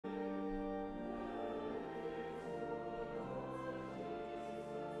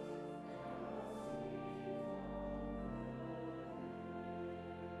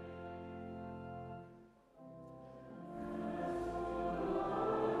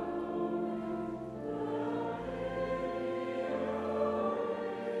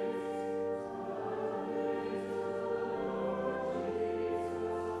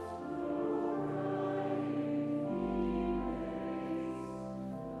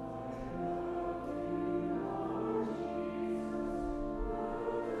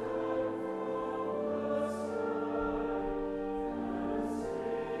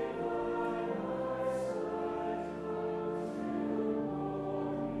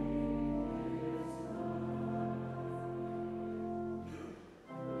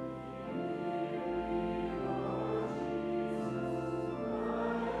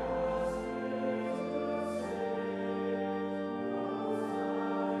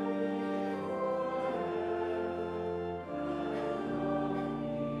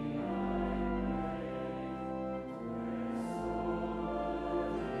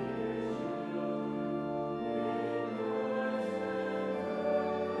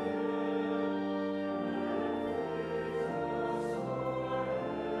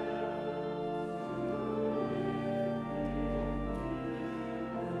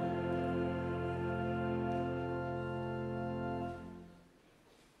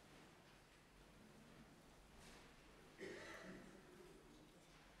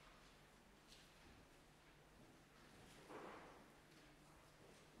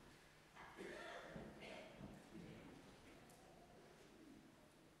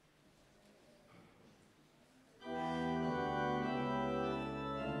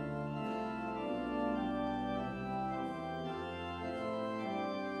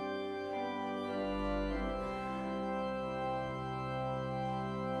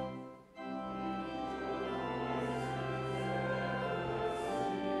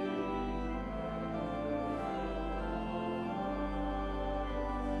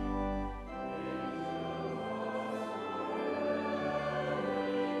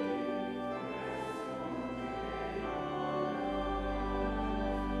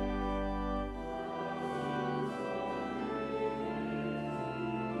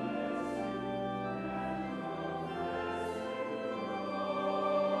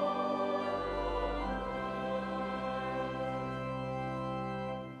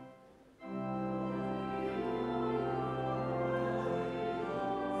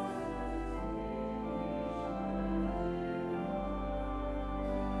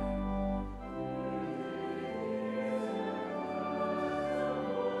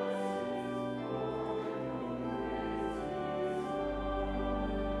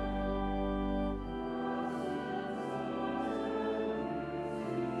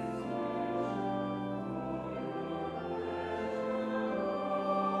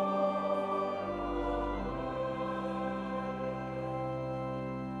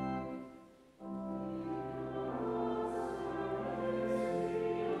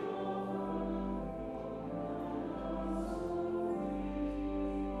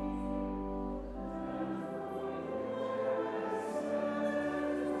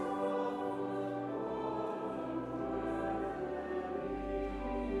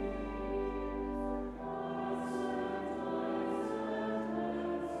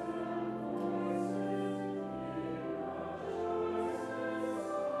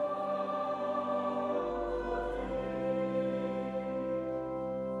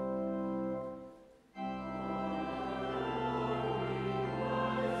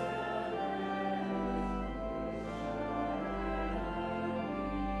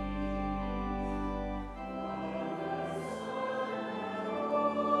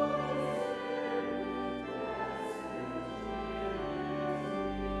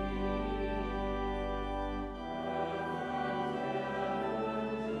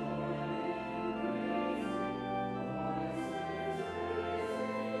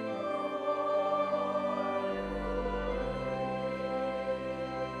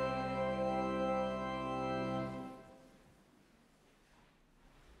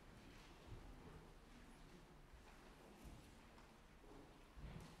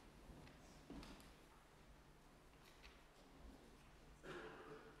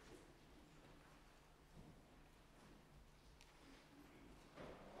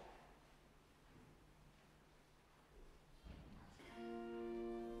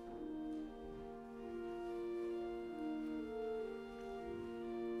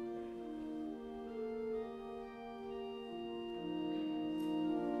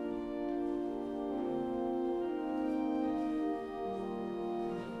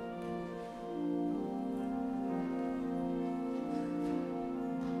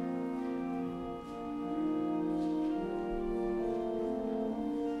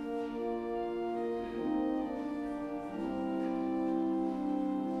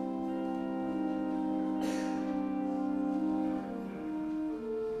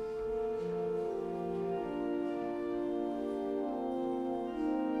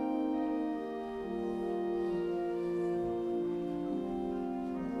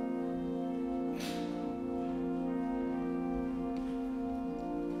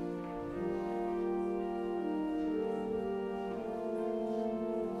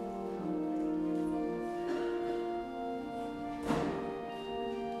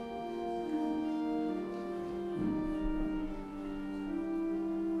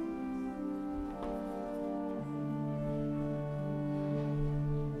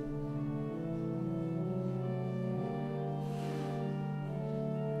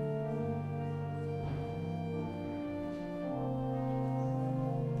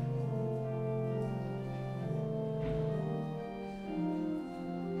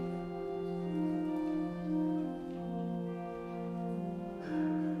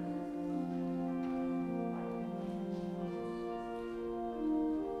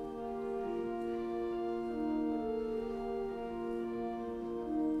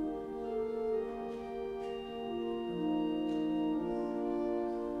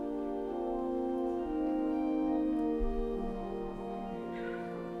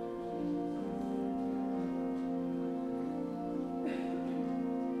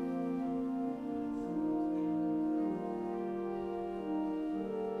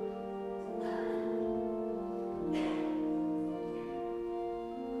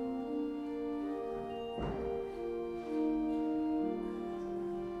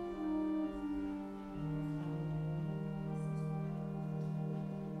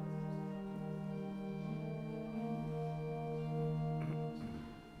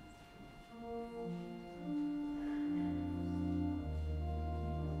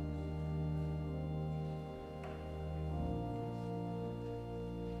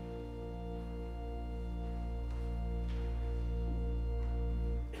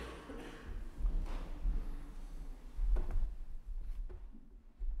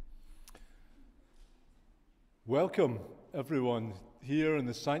Welcome, everyone, here in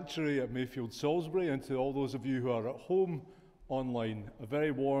the sanctuary at Mayfield, Salisbury, and to all those of you who are at home online, a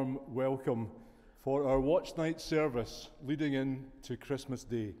very warm welcome for our Watchnight service leading into Christmas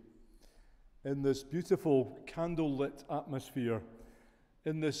Day. In this beautiful candle-lit atmosphere,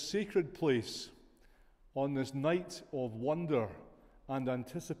 in this sacred place, on this night of wonder and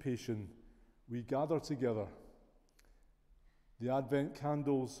anticipation, we gather together. The Advent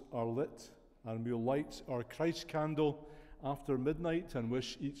candles are lit, and we'll light our Christ candle after midnight and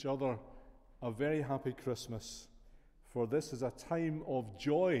wish each other a very happy Christmas. For this is a time of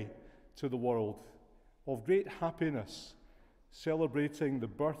joy to the world, of great happiness, celebrating the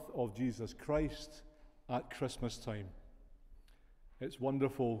birth of Jesus Christ at Christmas time. It's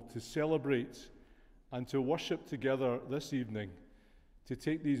wonderful to celebrate and to worship together this evening, to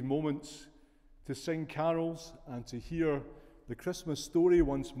take these moments to sing carols and to hear the Christmas story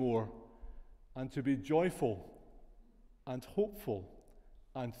once more, and to be joyful and hopeful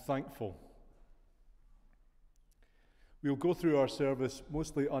and thankful. We'll go through our service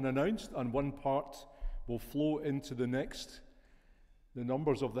mostly unannounced, and one part will flow into the next. The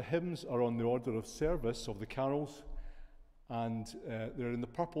numbers of the hymns are on the order of service of the carols, and they're in the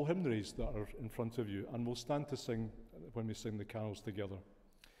purple hymnaries that are in front of you, and we'll stand to sing when we sing the carols together.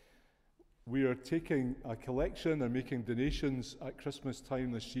 We are taking a collection and making donations at Christmas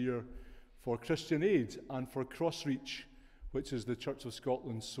time this year for Christian Aid and for Crossreach, which is the Church of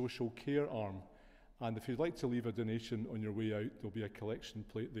Scotland's social care arm. And if you'd like to leave a donation on your way out, there'll be a collection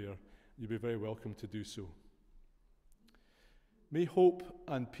plate there. You'll be very welcome to do so. May hope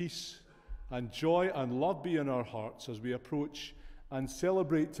and peace and joy and love be in our hearts as we approach and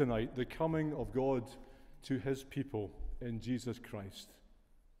celebrate tonight the coming of God to his people in Jesus Christ.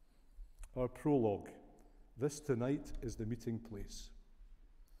 Our prologue. This tonight is the meeting place.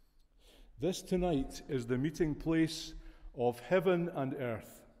 This tonight is the meeting place of heaven and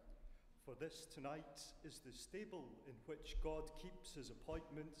earth. For this tonight is the stable in which God keeps his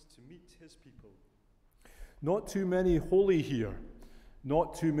appointment to meet his people. Not too many holy here,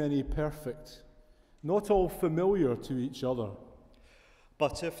 not too many perfect, not all familiar to each other.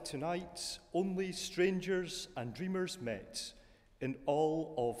 But if tonight only strangers and dreamers met in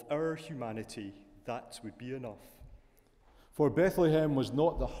all of our humanity, that would be enough. For Bethlehem was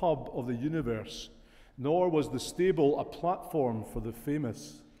not the hub of the universe, nor was the stable a platform for the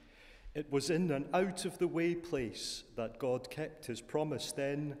famous. It was in an out-of-the-way place that God kept his promise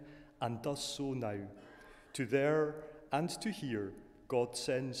then and does so now. To there and to here, God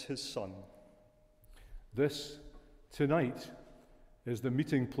sends his Son. This, tonight, is the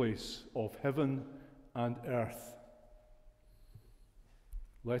meeting place of heaven and earth.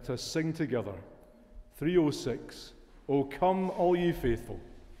 Let us sing together, 306, O come all ye faithful.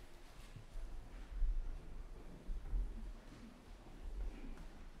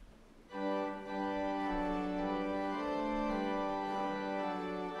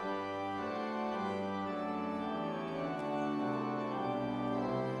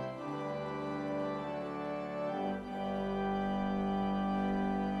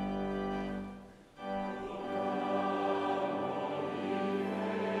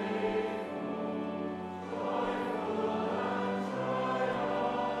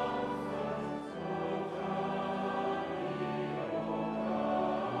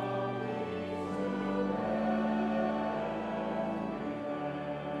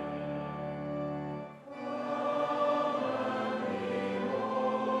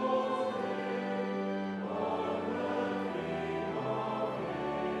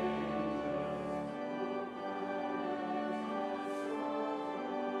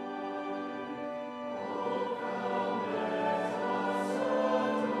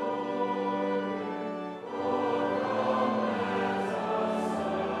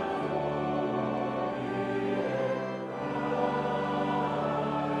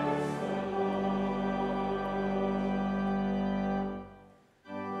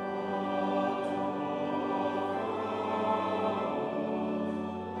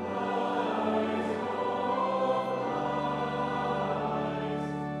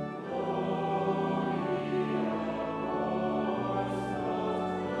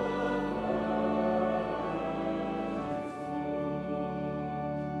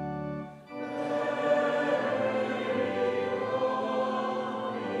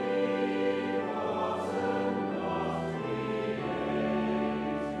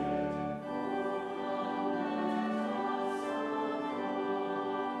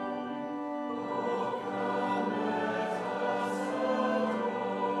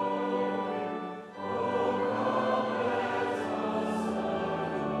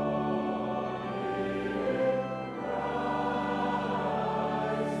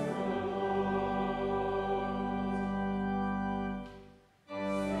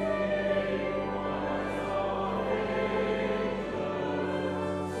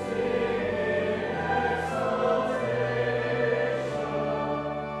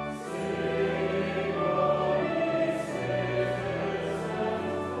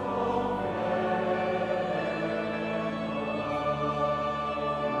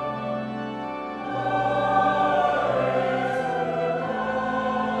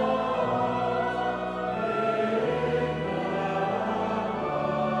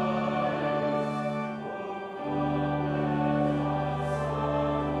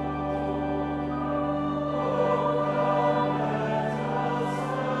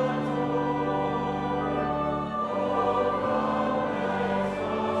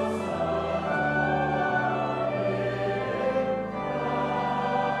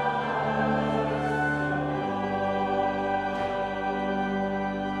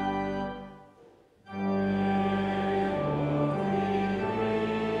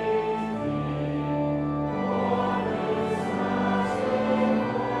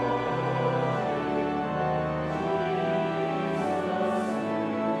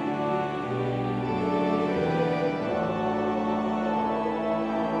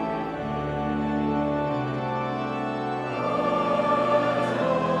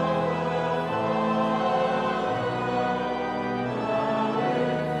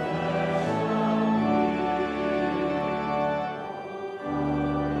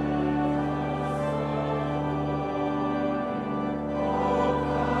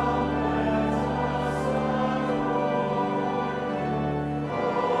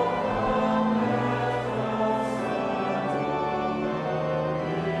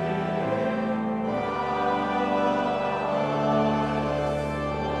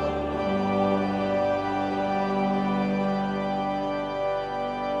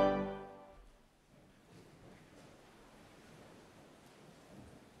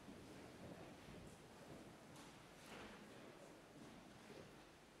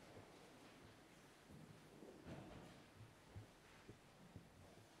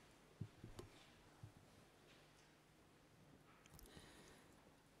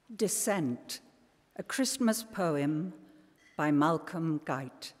 Descent, a Christmas poem by Malcolm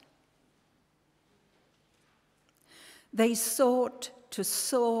Guite. They sought to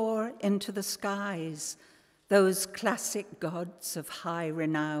soar into the skies, those classic gods of high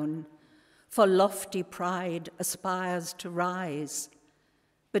renown, for lofty pride aspires to rise.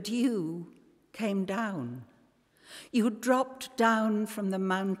 But you came down. You dropped down from the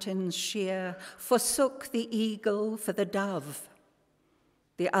mountains sheer, forsook the eagle for the dove.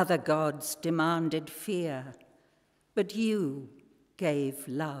 The other gods demanded fear, but you gave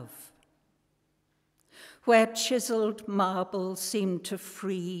love. Where chiseled marble seemed to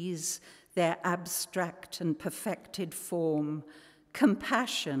freeze their abstract and perfected form,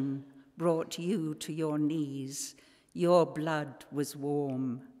 compassion brought you to your knees. Your blood was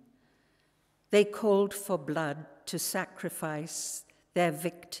warm. They called for blood to sacrifice their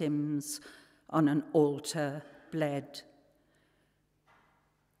victims on an altar bled.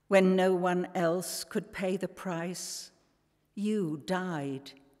 When no one else could pay the price, you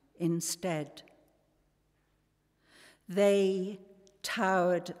died instead. They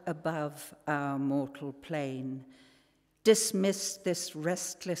towered above our mortal plane, dismissed this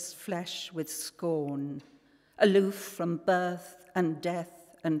restless flesh with scorn, aloof from birth and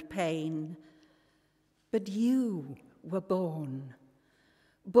death and pain. But you were born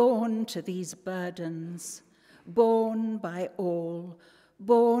to these burdens, born by all,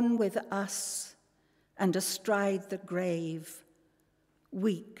 born with us and astride the grave,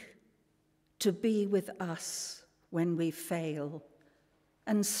 weak to be with us when we fail,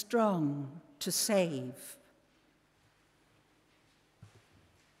 and strong to save.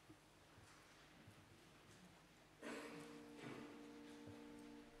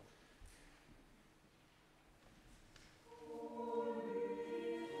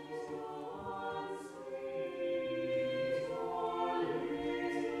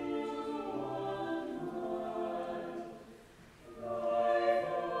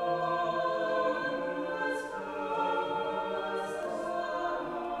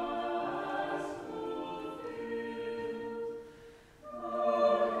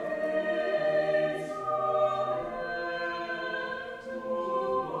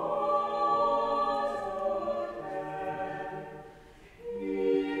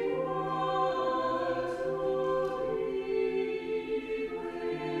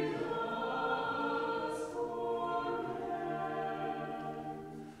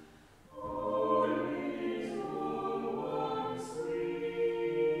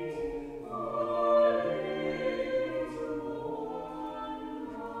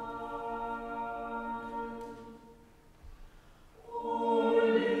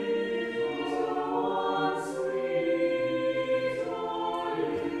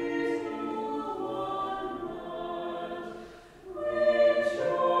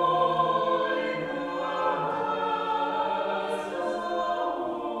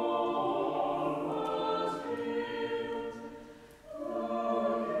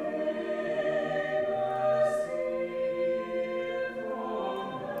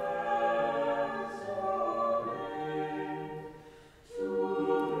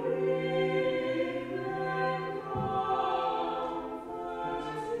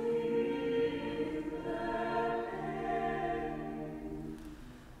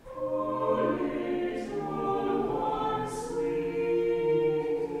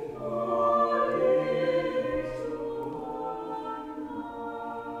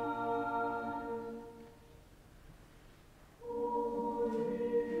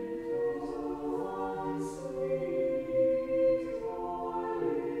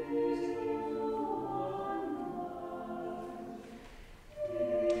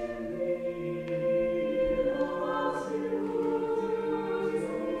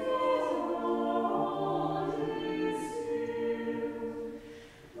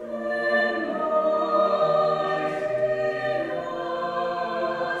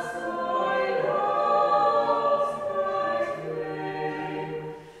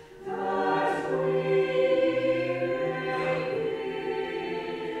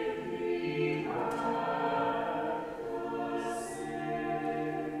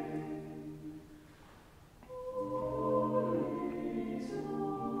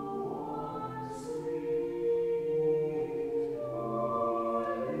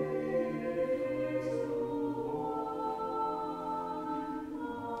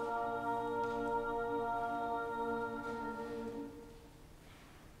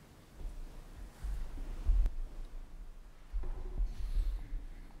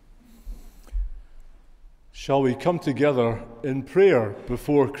 Shall we come together in prayer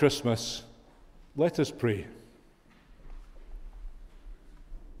before Christmas? Let us pray.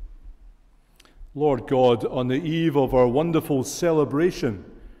 Lord God, on the eve of our wonderful celebration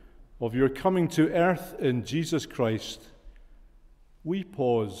of your coming to earth in Jesus Christ, we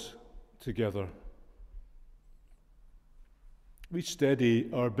pause together. We steady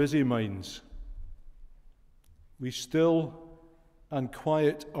our busy minds. We still and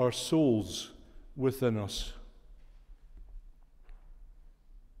quiet our souls within us.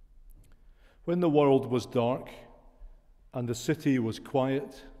 When the world was dark and the city was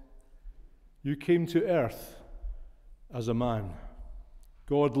quiet, you came to earth as a man,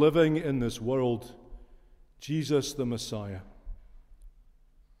 God living in this world, Jesus the Messiah.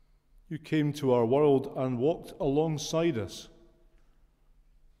 You came to our world and walked alongside us.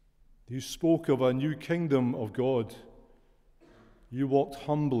 You spoke of a new kingdom of God. You walked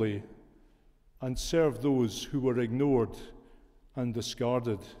humbly and served those who were ignored and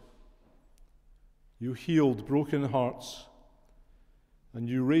discarded. You healed broken hearts, and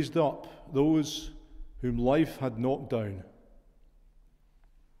you raised up those whom life had knocked down.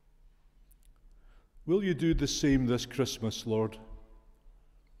 Will you do the same this Christmas, Lord?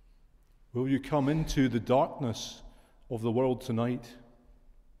 Will you come into the darkness of the world tonight?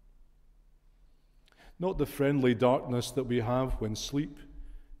 Not the friendly darkness that we have when sleep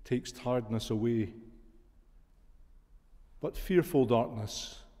takes tiredness away, but fearful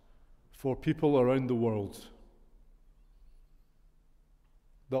darkness for people around the world.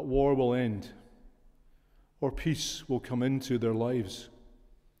 That war will end, or peace will come into their lives,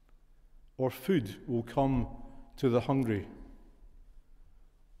 or food will come to the hungry,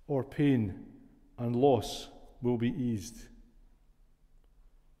 or pain and loss will be eased.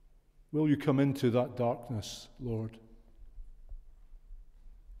 Will you come into that darkness, Lord?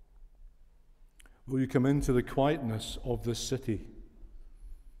 Will you come into the quietness of this city?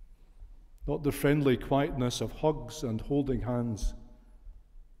 Not the friendly quietness of hugs and holding hands,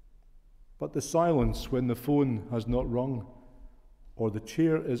 but the silence when the phone has not rung or the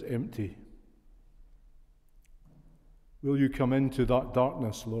chair is empty. Will you come into that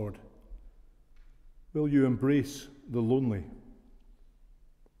darkness, Lord? Will you embrace the lonely?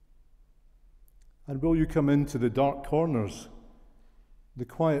 And will you come into the dark corners, the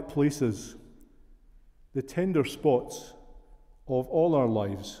quiet places, the tender spots of all our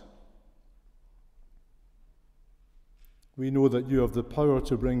lives? We know that you have the power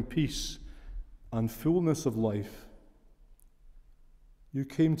to bring peace and fullness of life. You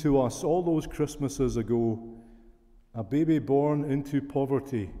came to us all those Christmases ago, a baby born into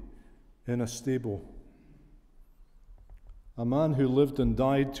poverty in a stable, a man who lived and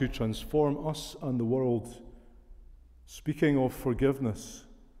died to transform us and the world, speaking of forgiveness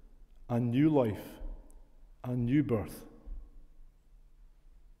and new life and new birth.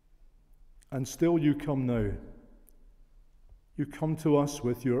 And still you come now. You come to us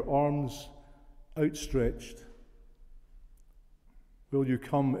with your arms outstretched. Will you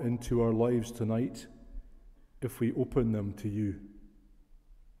come into our lives tonight if we open them to you?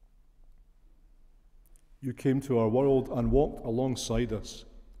 You came to our world and walked alongside us.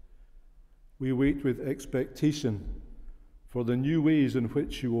 We wait with expectation for the new ways in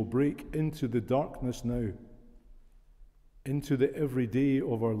which you will break into the darkness now, into the everyday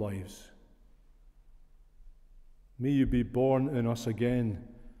of our lives. May you be born in us again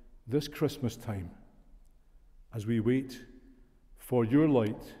this Christmas time as we wait for your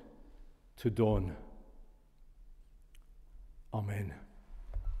light to dawn. Amen.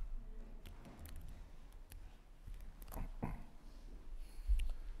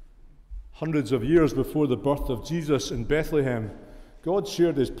 Hundreds of years before the birth of Jesus in Bethlehem, God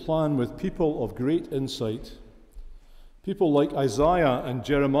shared his plan with people of great insight. People like Isaiah and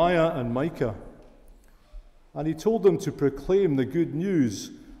Jeremiah and Micah. And he told them to proclaim the good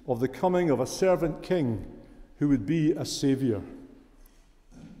news of the coming of a servant king who would be a saviour.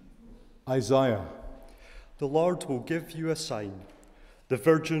 Isaiah. The Lord will give you a sign. The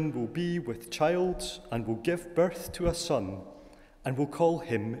virgin will be with child and will give birth to a son, and will call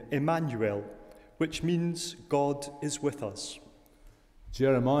him Emmanuel, which means God is with us.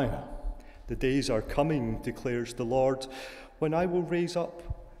 Jeremiah. The days are coming, declares the Lord, when I will raise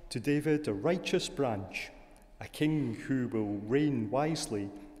up to David a righteous branch, a king who will reign wisely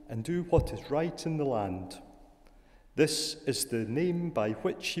and do what is right in the land. This is the name by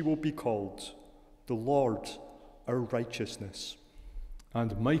which he will be called, the Lord, our righteousness.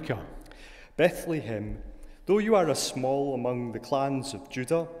 And Micah. Bethlehem, though you are a small among the clans of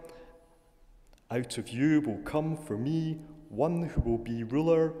Judah, out of you will come for me one who will be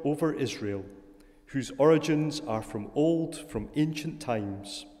ruler over Israel, whose origins are from ancient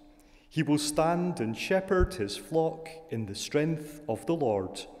times. He will stand and shepherd his flock in the strength of the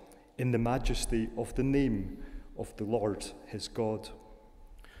Lord, in the majesty of the name of the Lord his God.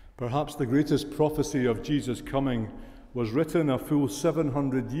 Perhaps the greatest prophecy of Jesus' coming was written a full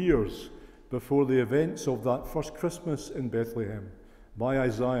 700 years before the events of that first Christmas in Bethlehem by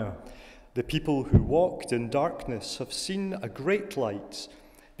Isaiah. The people who walked in darkness have seen a great light.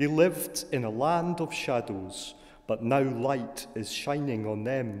 They lived in a land of shadows, but now light is shining on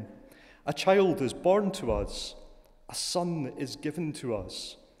them. A child is born to us, a son is given to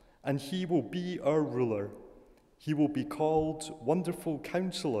us, and he will be our ruler. He will be called Wonderful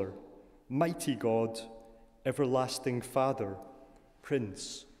Counselor, Mighty God, Everlasting Father,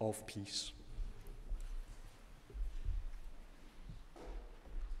 Prince of Peace.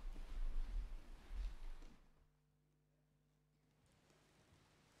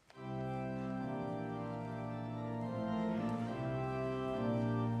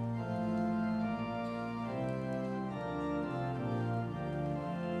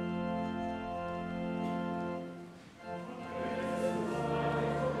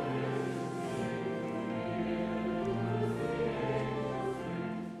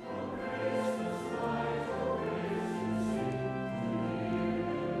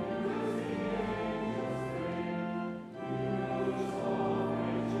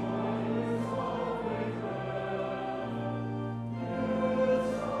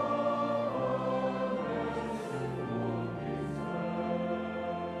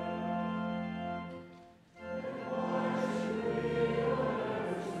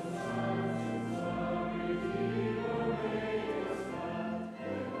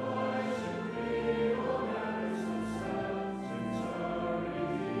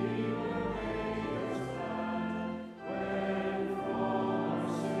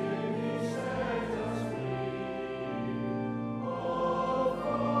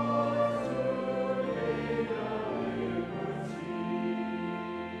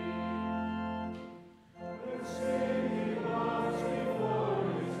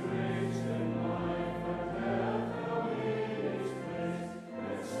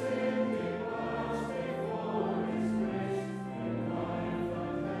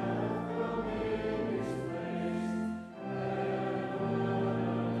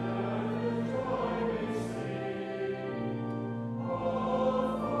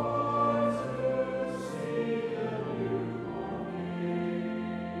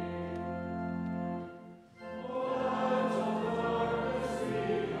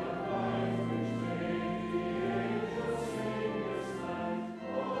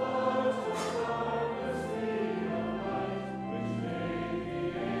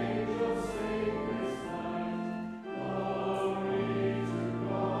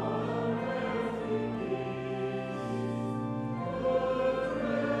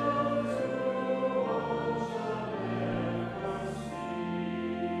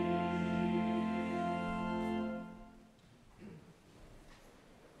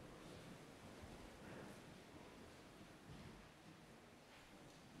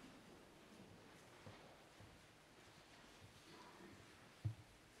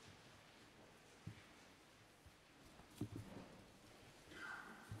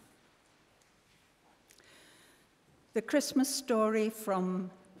 The Christmas story from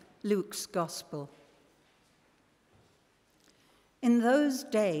Luke's Gospel. In those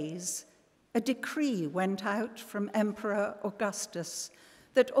days, a decree went out from Emperor Augustus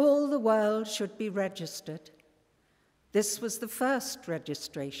that all the world should be registered. This was the first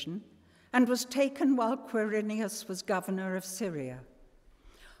registration and was taken while Quirinius was governor of Syria.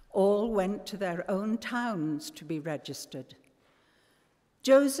 All went to their own towns to be registered.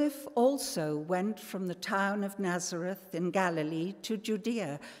 Joseph also went from the town of Nazareth in Galilee to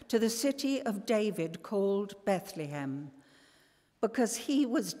Judea, to the city of David called Bethlehem, because he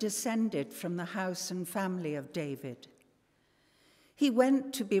was descended from the house and family of David. He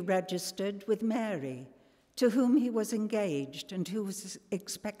went to be registered with Mary, to whom he was engaged and who was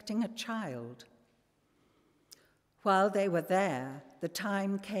expecting a child. While they were there, the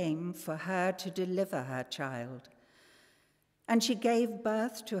time came for her to deliver her child. And she gave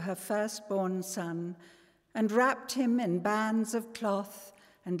birth to her firstborn son and wrapped him in bands of cloth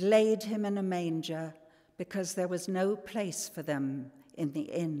and laid him in a manger because there was no place for them in the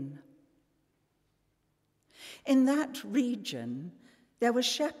inn. In that region, there were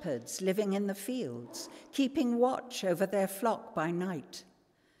shepherds living in the fields, keeping watch over their flock by night.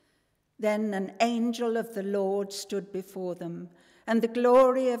 Then an angel of the Lord stood before them, and the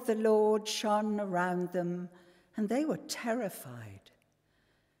glory of the Lord shone around them, and they were terrified.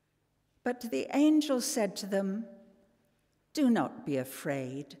 But the angel said to them, "Do not be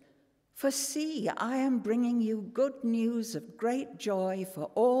afraid, For see, I am bringing you good news of great joy for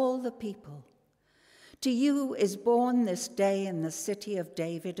all the people. To you is born this day in the city of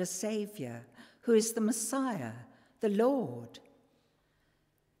David a Saviour, who is the Messiah, the Lord.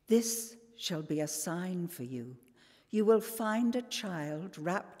 This shall be a sign for you. You will find a child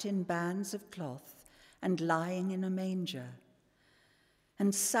wrapped in bands of cloth and lying in a manger.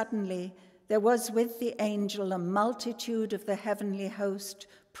 And suddenly there was with the angel a multitude of the heavenly host,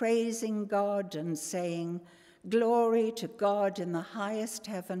 praising God and saying, "Glory to God in the highest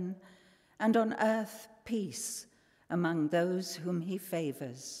heaven, and on earth peace among those whom he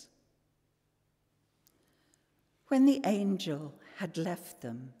favors." When the angel had left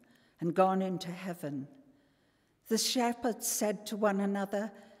them and gone into heaven, the shepherds said to one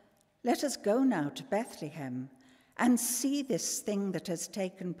another, "Let us go now to Bethlehem and see this thing that has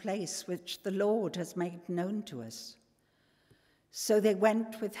taken place, which the Lord has made known to us." So they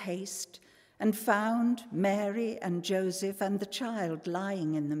went with haste and found Mary and Joseph and the child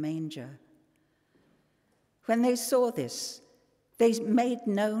lying in the manger. When they saw this, they made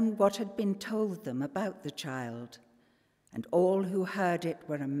known what had been told them about the child, and all who heard it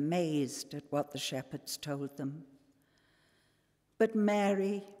were amazed at what the shepherds told them. But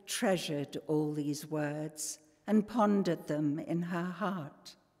Mary treasured all these words and pondered them in her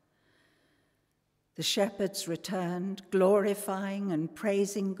heart. The shepherds returned, glorifying and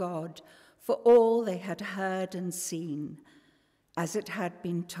praising God for all they had heard and seen, as it had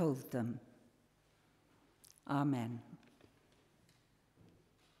been told them. Amen.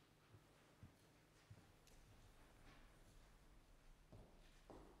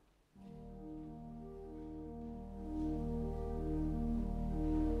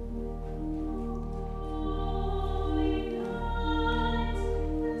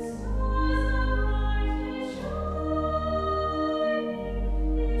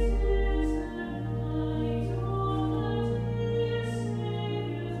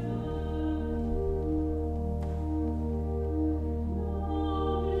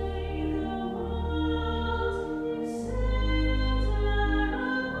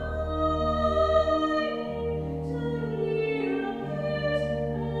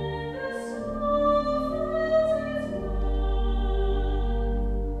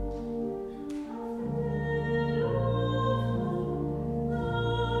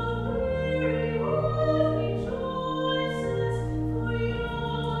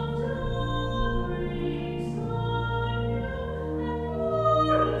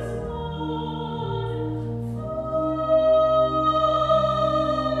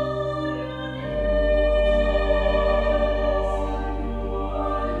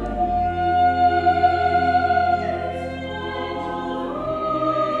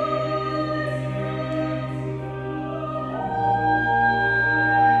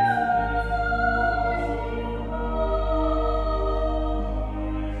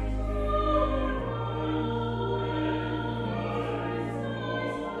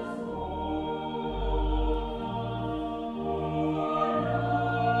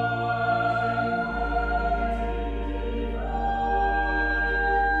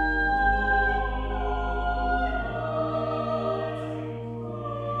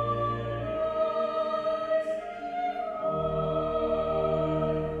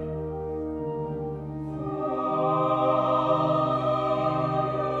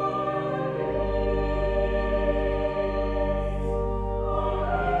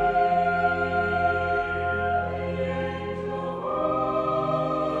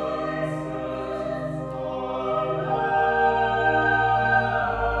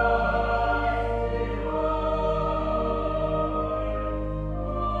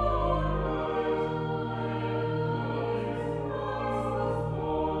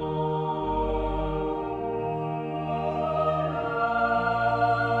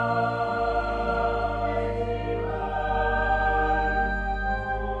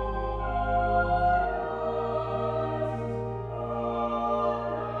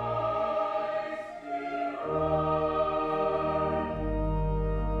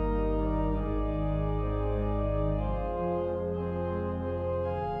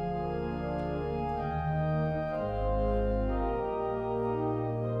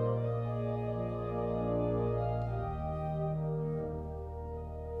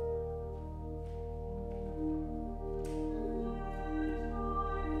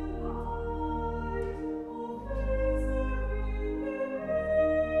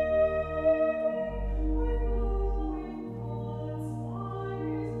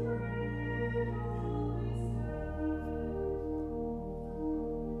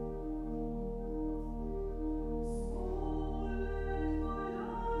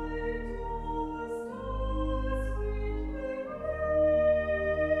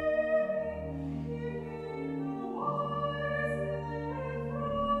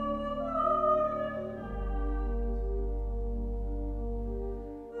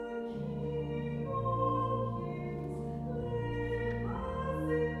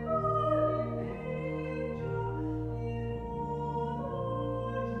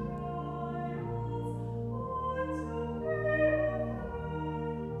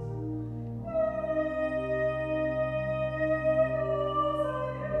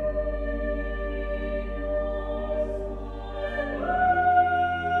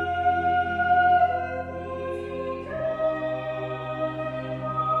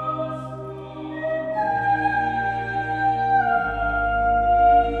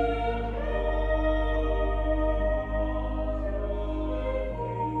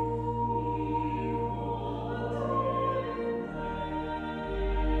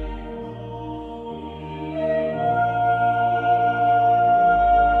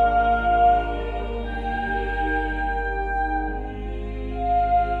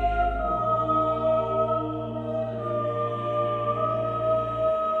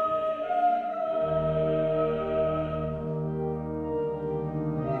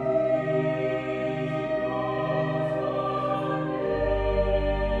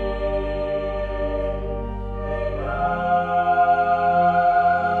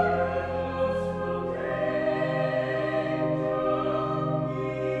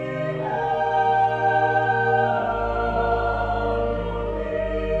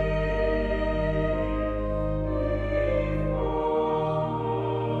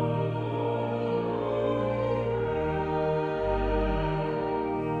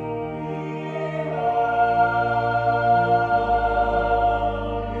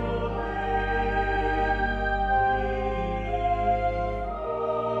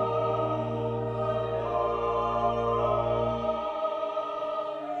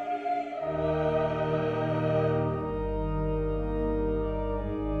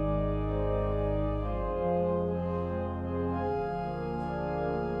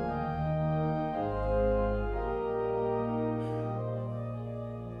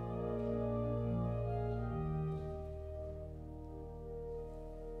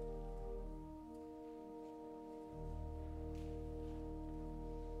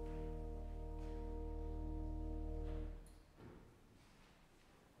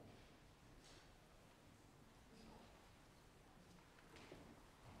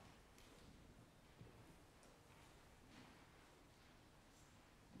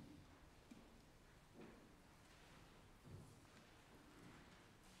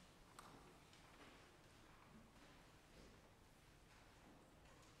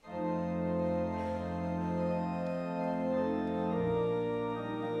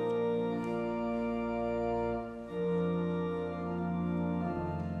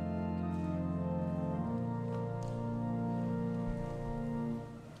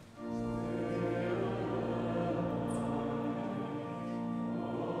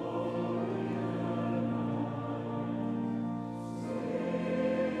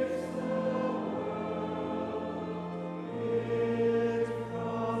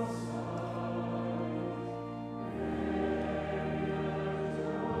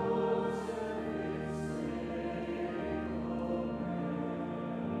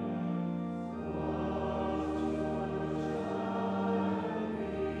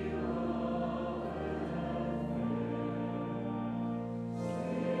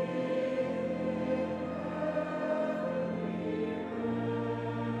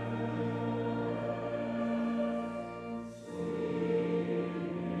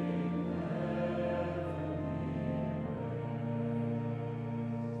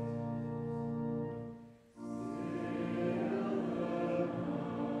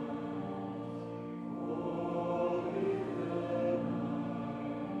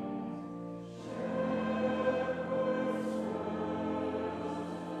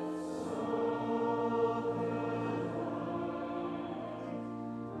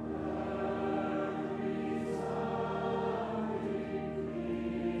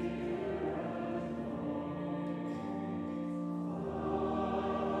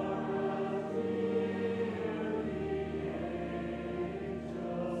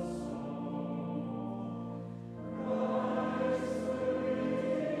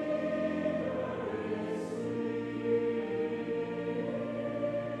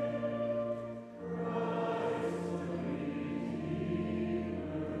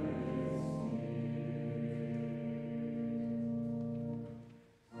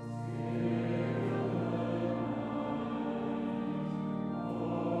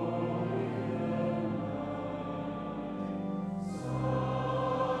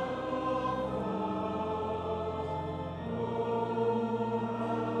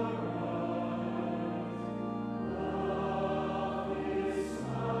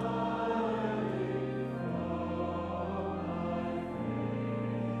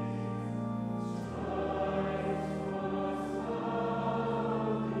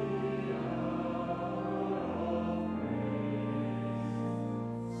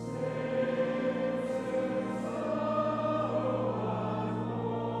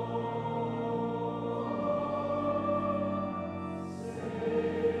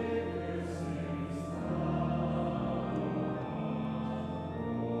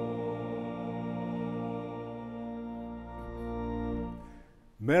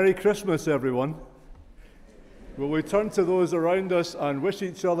 Merry Christmas, everyone. Will we turn to those around us and wish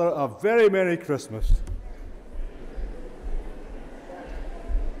each other a very Merry Christmas?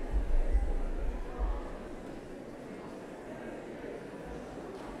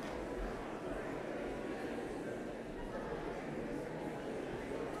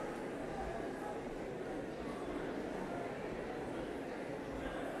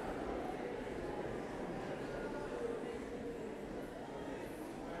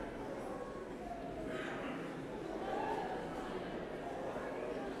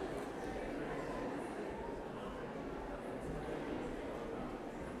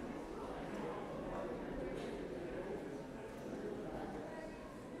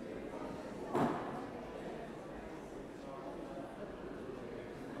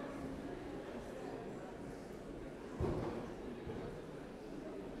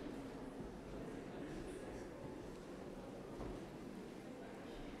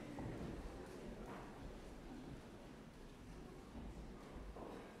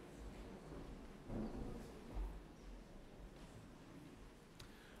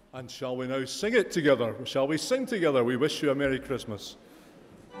 And shall we now sing it together? Shall we sing together? We wish you a Merry Christmas.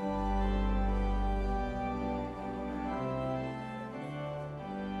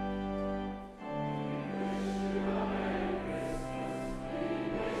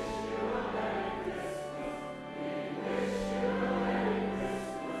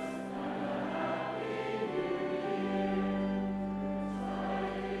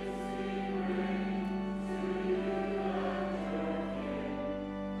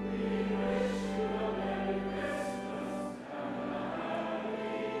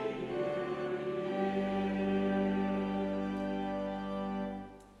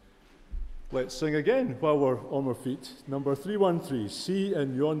 Let's sing again while we're on our feet. Number 313, See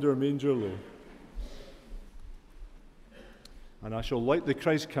in Yonder Manger Low. And I shall light the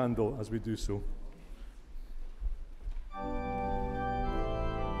Christ candle as we do so.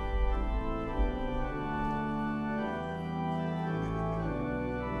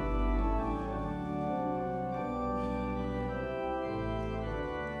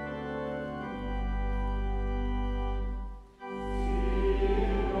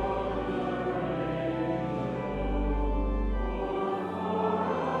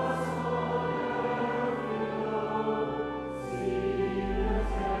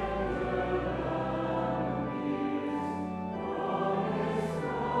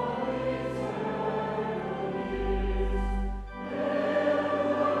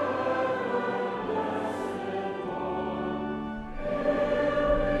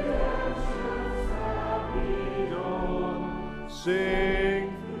 Sing.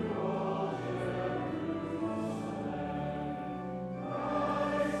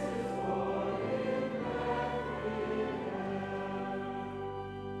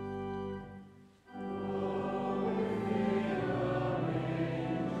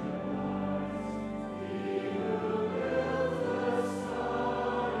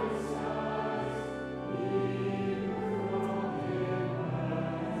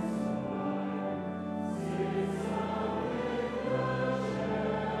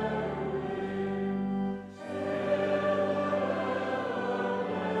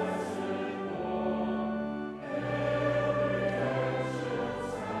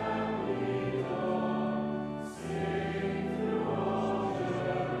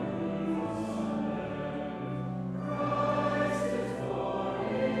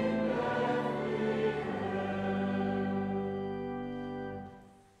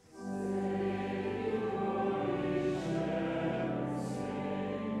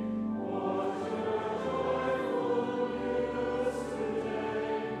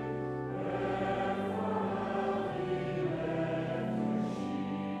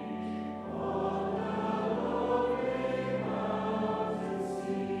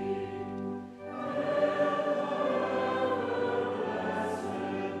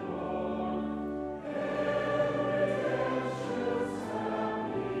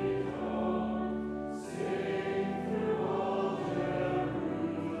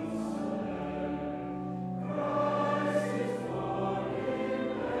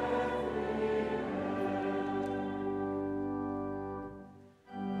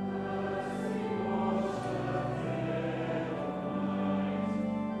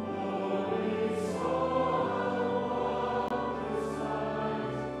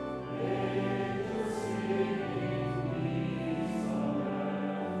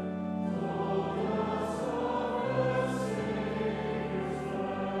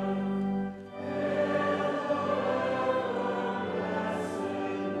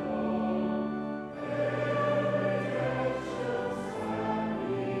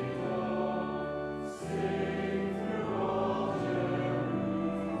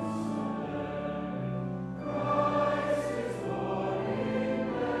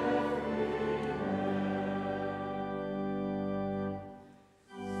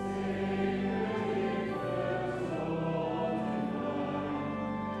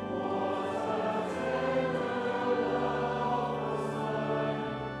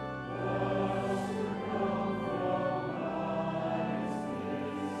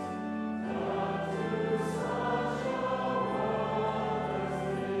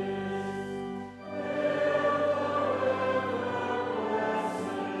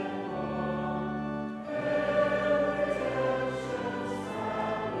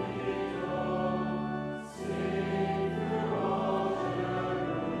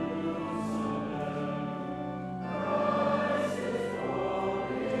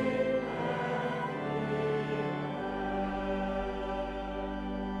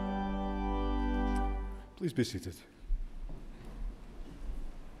 Please be seated.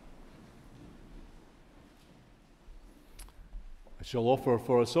 I shall offer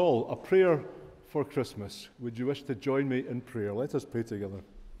for us all a prayer for Christmas. Would you wish to join me in prayer? Let us pray together.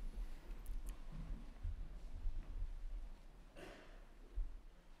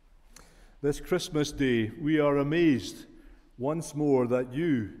 This Christmas day, we are amazed once more that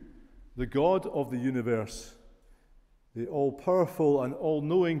you, the God of the universe, the all-powerful and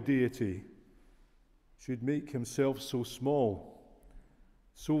all-knowing deity, should make himself so small,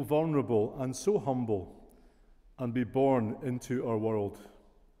 so vulnerable and so humble, and be born into our world.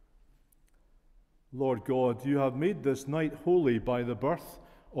 Lord God, you have made this night holy by the birth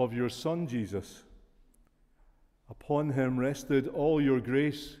of your Son Jesus. Upon him rested all your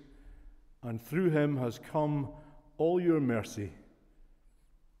grace, and through him has come all your mercy.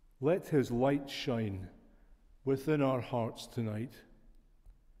 Let his light shine within our hearts tonight.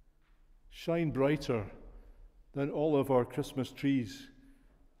 Shine brighter than all of our Christmas trees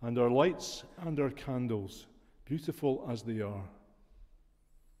and our lights and our candles, beautiful as they are.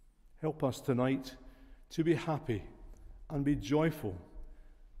 Help us tonight to be happy and be joyful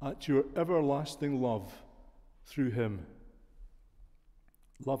at your everlasting love through him.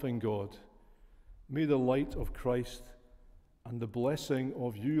 Loving God, may the light of Christ and the blessing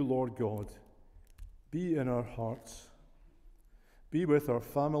of you, Lord God, be in our hearts. Be with our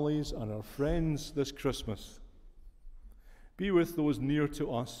families and our friends this Christmas. Be with those near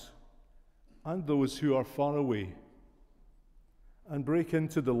to us and those who are far away, and break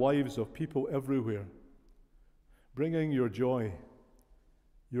into the lives of people everywhere, bringing your joy,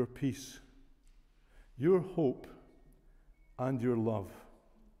 your peace, your hope, and your love.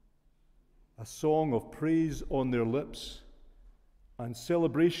 A song of praise on their lips and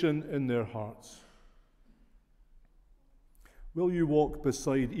celebration in their hearts. Will you walk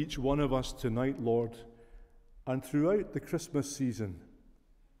beside each one of us tonight, Lord, and throughout the Christmas season,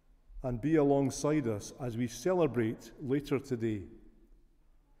 and be alongside us as we celebrate later today,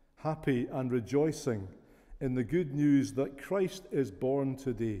 happy and rejoicing in the good news that Christ is born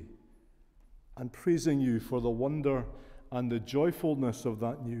today, and praising you for the wonder and the joyfulness of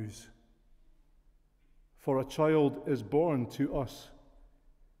that news. For a child is born to us,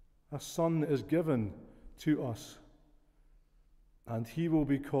 a son is given to us, and he will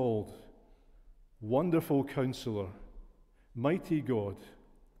be called Wonderful Counselor, Mighty God,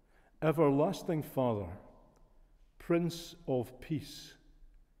 Everlasting Father, Prince of Peace.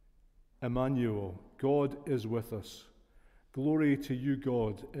 Emmanuel, God is with us. Glory to you,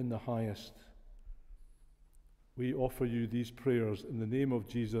 God, in the highest. We offer you these prayers in the name of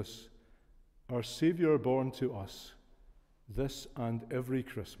Jesus, our Saviour born to us, this and every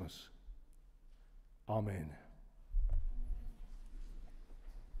Christmas. Amen.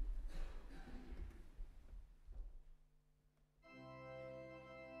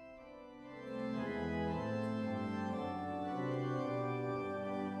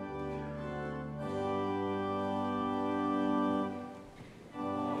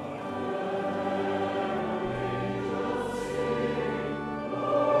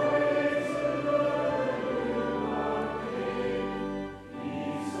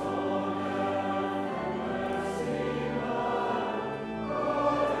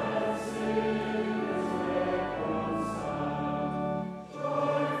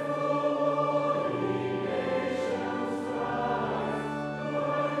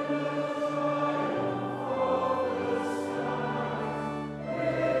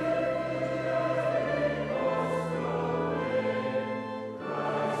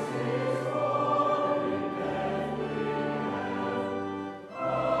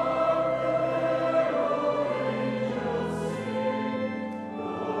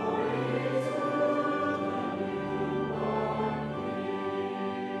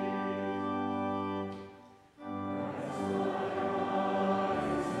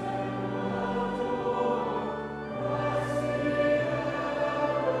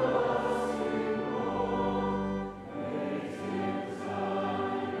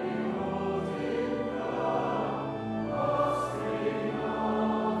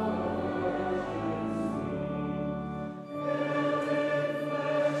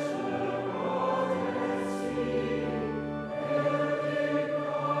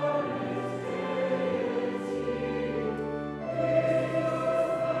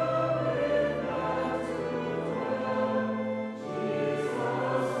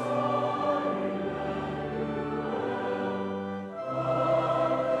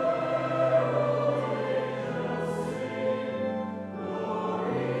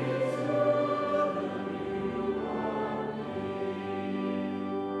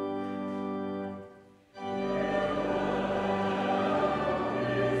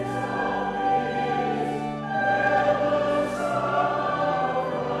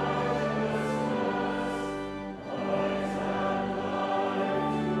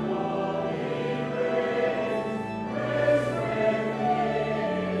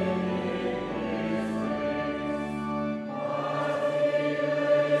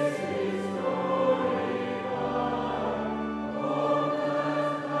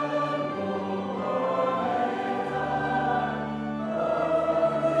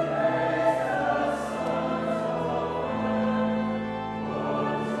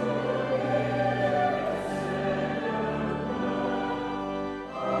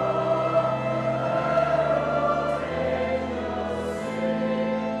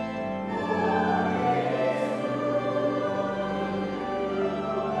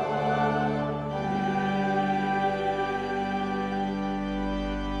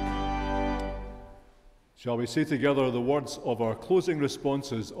 Shall we say together the words of our closing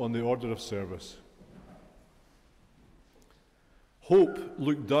responses on the order of service? Hope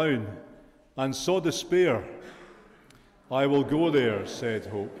looked down and saw despair. I will go there, said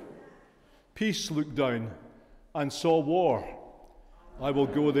hope. Peace looked down and saw war. I will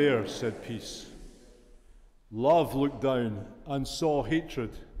go there, said peace. Love looked down and saw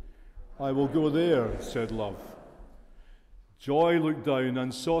hatred. I will go there, said love. Joy looked down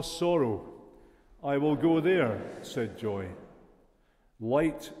and saw sorrow. I will go there, said joy.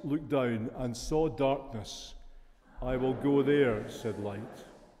 Light looked down and saw darkness. I will go there, said light.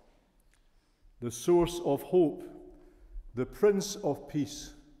 The source of hope, the Prince of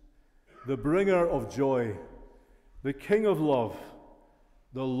Peace, the bringer of joy, the King of love,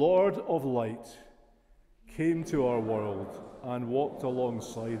 the Lord of light, came to our world and walked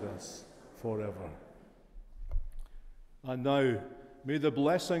alongside us forever. And now, may the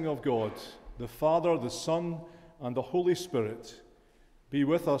blessing of God, the Father, the Son, and the Holy Spirit be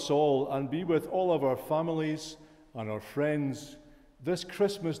with us all and be with all of our families and our friends this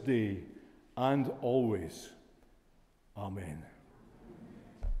Christmas day and always. Amen.